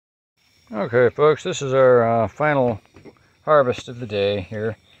Okay, folks, this is our final harvest of the day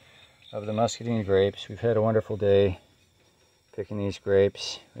here of the muscadine grapes. We've had a wonderful day picking these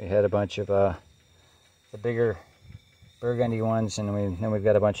grapes. We had a bunch of the bigger burgundy ones, and then we've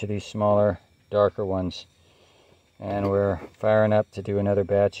got a bunch of these smaller, darker ones. And we're firing up to do another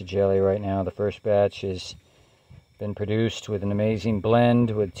batch of jelly right now. The first batch has been produced with an amazing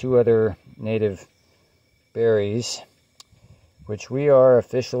blend with two other native berries, which we are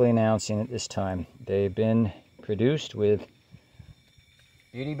officially announcing at this time. They've been produced with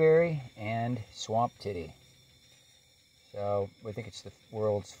beautyberry and swamp titty. So we think it's the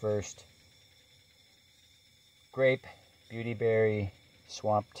world's first grape beautyberry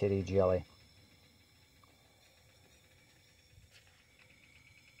swamp titty jelly.